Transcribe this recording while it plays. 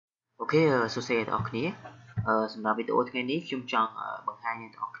Ok, số xe ở kia. Sầmรับ វីដេអូ ថ្ងៃនេះខ្ញុំចង់បង្ហាញអ្ន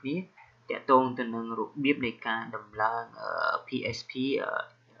កនរគ្នាតាក់ទងទៅនឹងរបៀបនៃការដំឡើង PSP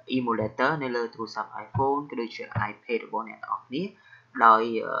Emulator នៅលើទូរស័ព្ទ iPhone ក៏ដូចជា iPad របស់អ្នកនរគ្នាដោយ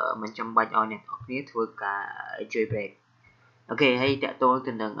មិនចាំបាច់ឲ្យអ្នកនរគ្នាធ្វើការ JailBreak អូខេហើយតាក់ទង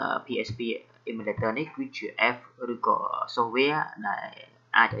ទៅនឹង PSP Emulator នេះគឺជា app ឬក៏ software ដែល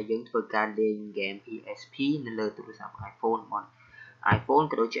អាចឲ្យយើងធ្វើការលេង game PSP នៅលើទូរស័ព្ទ iPhone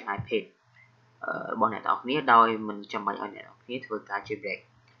ក៏ដូចជា iPad របស់អ្នកនរគ្នាដោយមិនចាំបាច់ឲ្យអ្នកនរគ្នាធ្វើការ jailbreak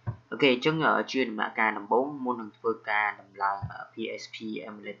អូខេអញ្ចឹងជាដំណាក់កាលដំបូងមុននឹងធ្វើការដំឡើង PSP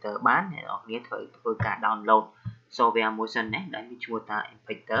Emulator បានអ្នកនរគ្នាត្រូវធ្វើការ download software មួយសិនណាដែលមានឈ្មោះថា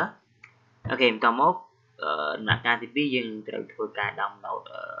Ipod អូខេបន្តមកដំណាក់កាលទី2យើងត្រូវធ្វើការ download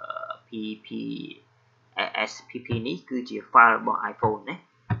PSP នេះគឺជា file របស់ iPhone ណា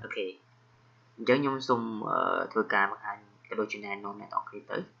អូខេអញ្ចឹងខ្ញុំសូមធ្វើការបង្ហាញក៏ដូចជាណែនាំអ្នកនរគ្នា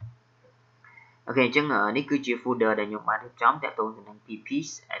ទៅអូខេអញ្ចឹងនេះគឺជា folder ដែលខ្ញុំបានរៀបចំតាក់ទងទៅនឹង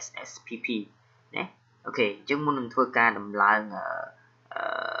PPSSPP ណាអូខេអញ្ចឹងមុននឹងធ្វើការដំឡើង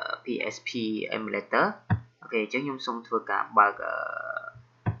PSP Emulator អូខេអញ្ចឹងខ្ញុំសូមធ្វើការបើក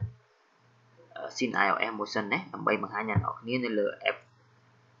scene iOS មួយសិនណាដើម្បីបង្ហាញអ្នកនរគ្នានៅលើ app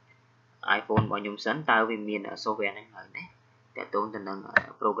iPhone របស់ខ្ញុំសិនតើវាមាន software ហ្នឹងហើយណាតាក់ទងទៅនឹង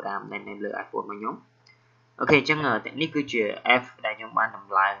program នៅលើ iPhone របស់ខ្ញុំអូខេអញ្ចឹងនេះគឺជា app ដែលខ្ញុំបានដំ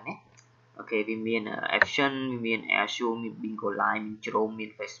ឡើងណាអូខេវាមាន action វាមាន Azure មាន Bingo Live មាន Chrome មាន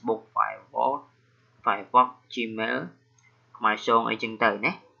Facebook Firefox Gmail ខ្មែរសងអីចឹងទៅ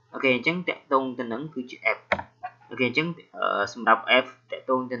ណាអូខេអញ្ចឹងតាក់ទងទៅនឹងគឺជា app អូខេអញ្ចឹងសម្រាប់ app តាក់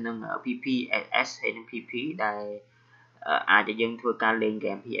ទងទៅនឹង PPSS ហើយនិង PP ដែលអាចឲ្យយើងធ្វើការលេង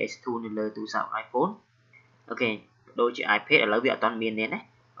game PS2 នៅលើទូរស័ព្ទ iPhone អូខេដូចជា iPad ឥឡូវវាអត់ទាន់មានទេណា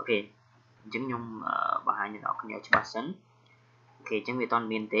អូខេអញ្ចឹងខ្ញុំបង្ហាញអ្នកនរគ្នាច្បាស់សិនអូខេអញ្ចឹងវាអត់ទាន់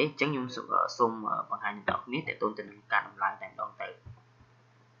មានទេអញ្ចឹងខ្ញុំសូមបង្ហាញអ្នកនរគ្នាតាក់ទងទៅនឹងការដំឡើងតែម្ដងទៅ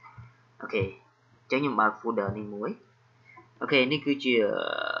អូខេអញ្ចឹងខ្ញុំបើក folder នេះមួយអូខេនេះគឺជា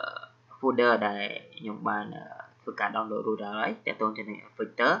folder ដែលខ្ញុំបានធ្វើការ download រួចហើយតាក់ទងទៅនឹង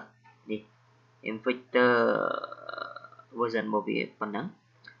Emulator នេះ Emulator version របស់វាប៉ុណ្ណឹង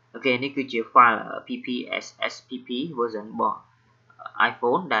អូខេនេះគឺជា file PPSSPP version របស់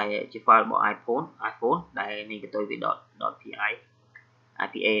iPhone ដែលជា file របស់ iPhone ដែលមានកន្ទុយវា .pi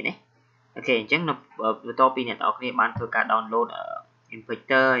IPA ណាអូខេអញ្ចឹងបន្ទាប់ពីអ្នកនរគ្នាបានធ្វើការ download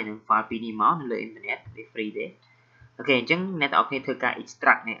Emulator ហើយនិង file ពីរនេះមកនៅលើ internet វា free ទេអូខេអញ្ចឹងអ្នកនរគ្នាធ្វើការ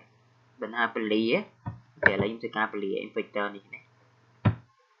extract នេះបញ្ហាពលាអូខេឥឡូវខ្ញុំធ្វើការពលា Emulator នេះណា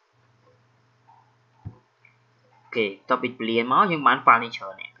អូខេបន្ទាប់ពីពលាមកយើងបាន file នេះច្រើ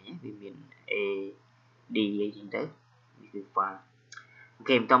ននេះវាមាន A D អីចឹងទៅនេះគឺ file អូ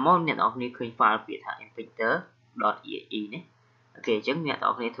ខេបន្តមកអ្នកនរគ្នាឃើញ file ពាក្យថា Emulator.exe នេះអូខេអញ្ចឹងអ្នកន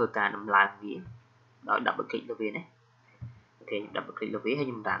រគ្នាធ្វើការដំឡើងវាដោយ double click លើវាណាអូខេ double click លើវាហើយ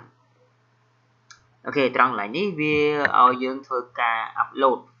ខ្ញុំដាក់អូខេត្រង់កន្លែងនេះវាឲ្យយើងធ្វើការ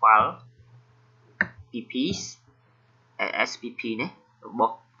upload file PPSSPP នេះរប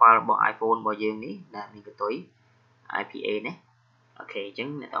ស់ file របស់ iPhone របស់យើងនេះដែលមានកន្ទុយ IPA នេះអូខេអញ្ចឹង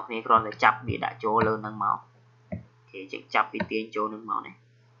អ្នកនរគ្នាគ្រាន់តែចាប់វាដាក់ចូលលើនឹងមកអូខេអញ្ចឹងចាប់វាទាញចូលនឹងមកណា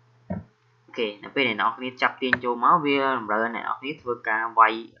អូខេនៅពេលអ្នកនរគ្នាចាប់ទាញចូលមកវាតម្រូវឲ្យអ្នកនរគ្នាធ្វើការវា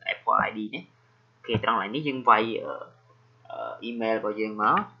យ Apple ID នេះអូខេត្រង់កន្លែងនេះយើងវាយ email របស់យើងម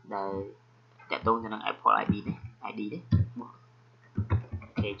កដែលតាក់ទងទៅនឹង Apple ID នេះអូ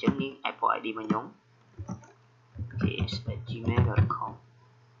ខេអញ្ចឹងនេះ Apple ID របស់ខ្ញុំអូខេ @gmail.com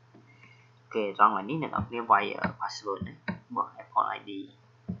អូខេត្រង់កន្លែងនេះអ្នកនរគ្នាវាយ password ណារបស់ Apple ID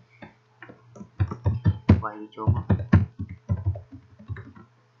វាយចូលមក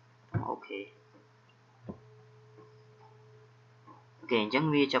អូខេអូខេអញ្ចឹង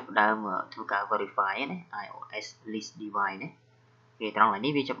វាចាប់ផ្ដើមធ្វើការ verify ណា iOS list device ណាគេត្រង់កន្លែង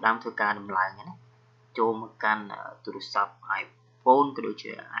នេះវាចាប់ផ្ដើមធ្វើការដំឡើងណាចូលមកកាន់ទូរស័ព្ទ iPhone ក៏ដូច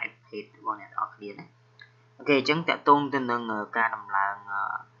ជា iPad របស់អ្នកនរគ្នាណាអូខេអញ្ចឹងតាក់ទងទៅនឹងការដំឡើង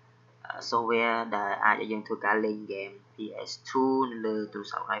software ដែលអាចឲ្យយើងធ្វើការលេង game PS2 នៅលើទូរ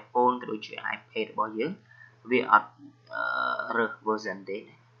ស័ព្ទ iPhone ក៏ដូចជា iPad របស់យើងវាអត់រើស version ទេ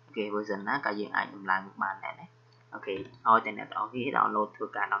អូខេ version ណាក៏យើងអាចដំឡើងបានដែរណាអូខេឲ្យតែអ្នកនរគ្នា download ធ្វើ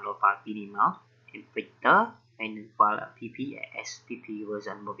ការ download file ពីរនេះមក Emulator ហើយនិង file PPSPP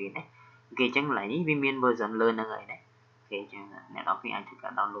version របស់វាណាអូខេអញ្ចឹងកន្លែងនេះវាមាន version លើនឹងហើយណាអូខេអញ្ចឹងអ្នកនរគ្នាអាចធ្វើកា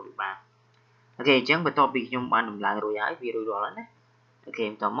រ download វាបានអូខេអញ្ចឹងបន្ទាប់ពីខ្ញុំបានដំឡើងរួចហើយវារួចរាល់ហើយណាអូខេ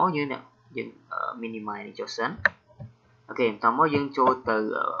បន្តមកយើង minimize នេះចុះសិនអូខេបន្តមកយើងចូលទៅ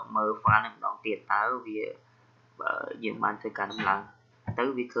មើល file នឹងម្ដងទៀតតើវាយើងបានធ្វើការដំឡើងទៅ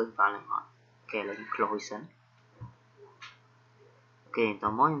វាឃើញ file នឹងអត់អូខេឥឡូវខ្ញុំ close សិនអូ Ok,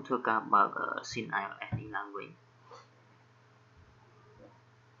 tao mới thưa cả bậc xin iOS đi làmវិញ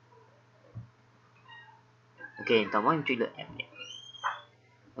អូខេតោះមកខ្ញុំជួយលើ app នេះ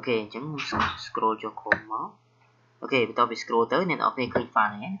អូខេអញ្ចឹងខ្ញុំ scroll ចូល Chrome មកអូខេបន្ទាប់ពី scroll ទៅអ្នកនរគ្នាឃើញ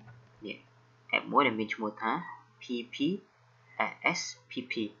file ហ្នឹងនេះ app មួយដែលមានឈ្មោះថា PSP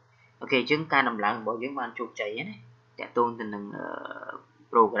អូខេអញ្ចឹងការដំឡើងរបស់យើងបានជោគជ័យណាតាក់ទងទៅនឹង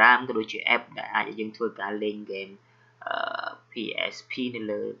program ក៏ដូចជា app ដែលអាចឲ្យយើងធ្វើការលេង game PSP នៅ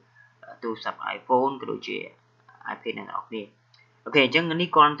លើទូរស័ព្ទ iPhone ក៏ដូចជា iPad អ្នកនរគ្នាអូខេអញ្ចឹងនេះ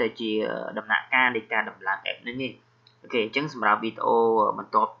គ្រាន់តែជាដំណាក់កាលនៃការដំឡើង app ហ្នឹងទេអូខេអញ្ចឹងសម្រាប់វីដេអូប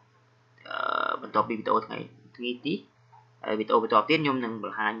ន្ទាប់ពីវីដេអូថ្ងៃនេះវីដេអូបន្ទាប់ទៀតខ្ញុំនឹងប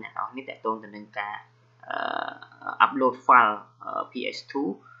ង្ហាញអ្នកនរគ្នាតាក់ទងទៅនឹងការ upload file PS2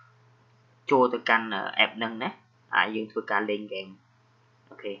 ចូលទៅកាន់ app ហ្នឹងណាហើយយើងធ្វើការលេង game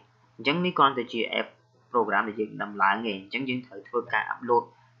អូខេអញ្ចឹងនេះគ្រាន់តែជា app program ដែលយើងដំឡើងទេអញ្ចឹងយើងត្រូវធ្វើការ upload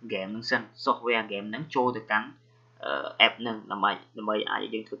game ហ្នឹងសិន software game ហ្នឹងចូលទៅកាន់ app ហ្នឹងដើម្បីអាច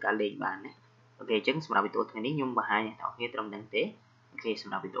យើងធ្វើការលេងបានណាអូខេអញ្ចឹងសម្រាប់វីដេអូថ្ងៃនេះខ្ញុំបង្ហាញអ្នកនរគ្នាត្រឹមហ្នឹងទេអូខេស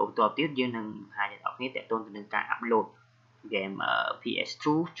ម្រាប់វីដេអូបន្ទាប់ទៀតយើងនឹងបង្ហាញអ្នកនរគ្នាតាក់ទងទៅនឹងការ upload game PS2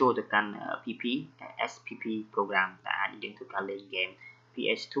 ចូលទៅកាន់ SPP program ដែលអាចយើងធ្វើការលេង game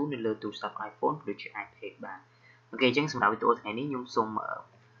PS2 នៅលើទូរស័ព្ទ iPhone ឬជា iPad បានអូខេអញ្ចឹងសម្រាប់វីដេអូថ្ងៃនេះខ្ញុំសូម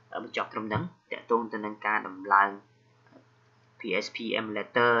បញ្ចប់ត្រឹមហ្នឹងតាក់ទងទៅនឹងការដំឡើង PSP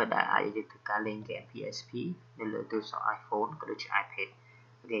Emulator ដែលអាចយើងធ្វើការលេង game PSP នៅលើទូរស័ព្ទ iPhone ក៏ដូចជា iPad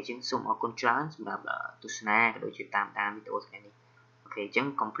អូខេអញ្ចឹងសូមអរគុណច្រើនសម្រាប់ទស្សនាក៏ដូចជាតាមដានវីដេអូថ្ងៃនេះអូខេអញ្ចឹង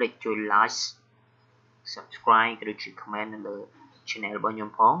complete ជួយ like subscribe ក៏ដូចជា comment នៅលើ channel របស់ខ្ញុំ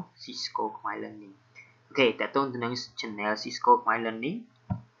ផង Cisco Khmer Learning អូខេតើតើទៅនឹង channel Cisco Khmer Learning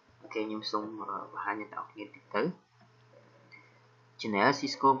អូខេខ្ញុំសូមបង្ហាញអ្នកនរគ្នាតិចទៅ channel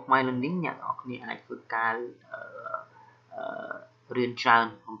Cisco Khmer Learning អ្នកនរគ្នាអាចធ្វើការរៀនច្រើន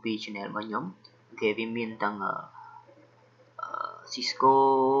អំពី channel របស់ខ្ញុំអូខេវាមានទាំងCisco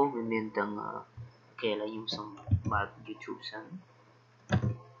វាមានទាំងអូខេឥឡូវខ្ញុំសូមបើក YouTube សិន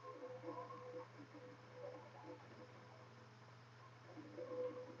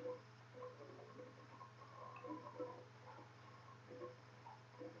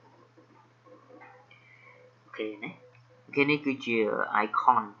អូខេណាអូខេនេះគឺជា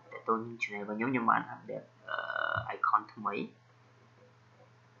icon តើតើ channel របស់ខ្ញុំបាន update icon ថ្មី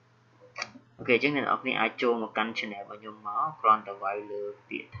អូខេអញ្ចឹងអ្នកនរគ្នាអាចចូលមកកាន់ channel របស់ខ្ញុំមកគ្រាន់តែវាយលើ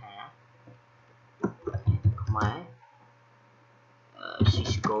ពាក្យថាខ្មែរ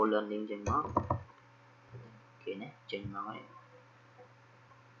Cisco Learning ចឹងមកអូខេណាចេញមកហើយ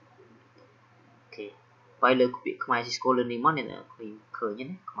អូខេវាយលើពាក្យខ្មែរ Cisco Learning មកអ្នកនរគ្នាឃើញ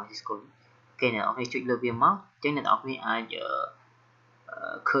ណាខ្មែរ Cisco អូខេអ្នកនរគ្នាចុចលើវាមកអញ្ចឹងអ្នកនរគ្នាអាច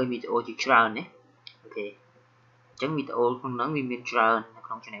ឃើញវីដេអូជាច្រើនណាអូខេអញ្ចឹងវីដេអូក្នុងហ្នឹងវាមានច្រើននៅ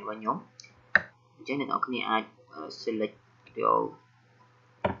ក្នុង channel របស់ខ្ញុំអញ្ចឹងអ្នកនរគ្នាអាច select យក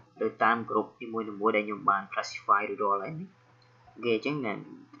ទៅតាមក្រុមនីមួយៗដែលខ្ញុំបាន classify រួចរាល់ហើយណាអូខេអញ្ចឹងក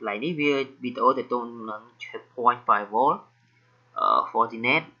ន្លែងនេះវាវីដេអូទៅទៅនឹង checkpoint firewall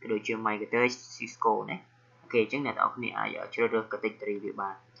Fortinet ក៏ដូចជា Microsoft Cisco ណាអូខេអញ្ចឹងអ្នកនរគ្នាអាចជ្រើសរើស category វា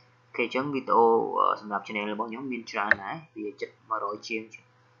បានអូខេអញ្ចឹងវីដេអូសម្រាប់ channel របស់ខ្ញុំមានច្រើនដែរវាជិត100ជាង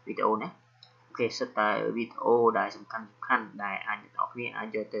វីដេអូណាអូខេសិតតែវីដេអូដែលសំខាន់ដែលអាចអ្នកនរគ្នាអាច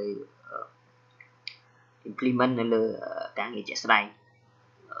យកទៅ implement នៅលើការងារជាក់ស្ដែង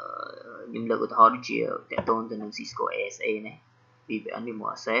ខ្ញុំលើកឧទាហរណ៍ដូចជាតកតងទៅនឹង Cisco ASA ណា VPN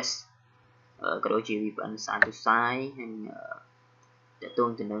Remote Access ក៏ដូចជា VPN Side to Side ហើយតកតង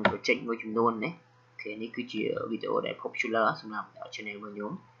ទៅនឹង project មួយចំនួនណាអូខេនេះគឺជាវីដេអូដែល popular សម្រាប់ channel របស់ខ្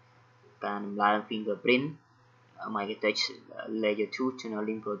ញុំការដំឡើង fingerprint Microsoft Layer 2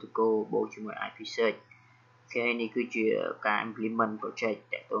 Channeling Protocol បូកជាមួយ IP search អូខេនេះគឺជាការ implement project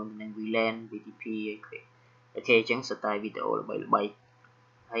តកតងទៅនឹង VLAN BTP អូខេអញ្ចឹងសតតែវីដេអូល្បីៗ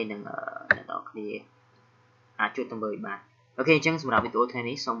ហើយនឹងអ្នកនរគ្នាអាចជួយទៅមើលបានអូខេអញ្ចឹងសម្រាប់វីដេអូថ្ងៃ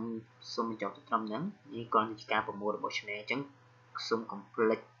នេះសូមបញ្ចប់ត្រឹមហ្នឹងនេះគ្រាន់តែជាការប្រមូលរបស់ channel អញ្ចឹងសូមកុំភ្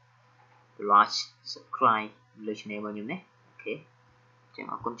លេច like subscribe លើ channel របស់ខ្ញុំណាអូខេអញ្ចឹង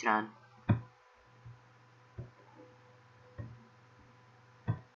អរគុណច្រើន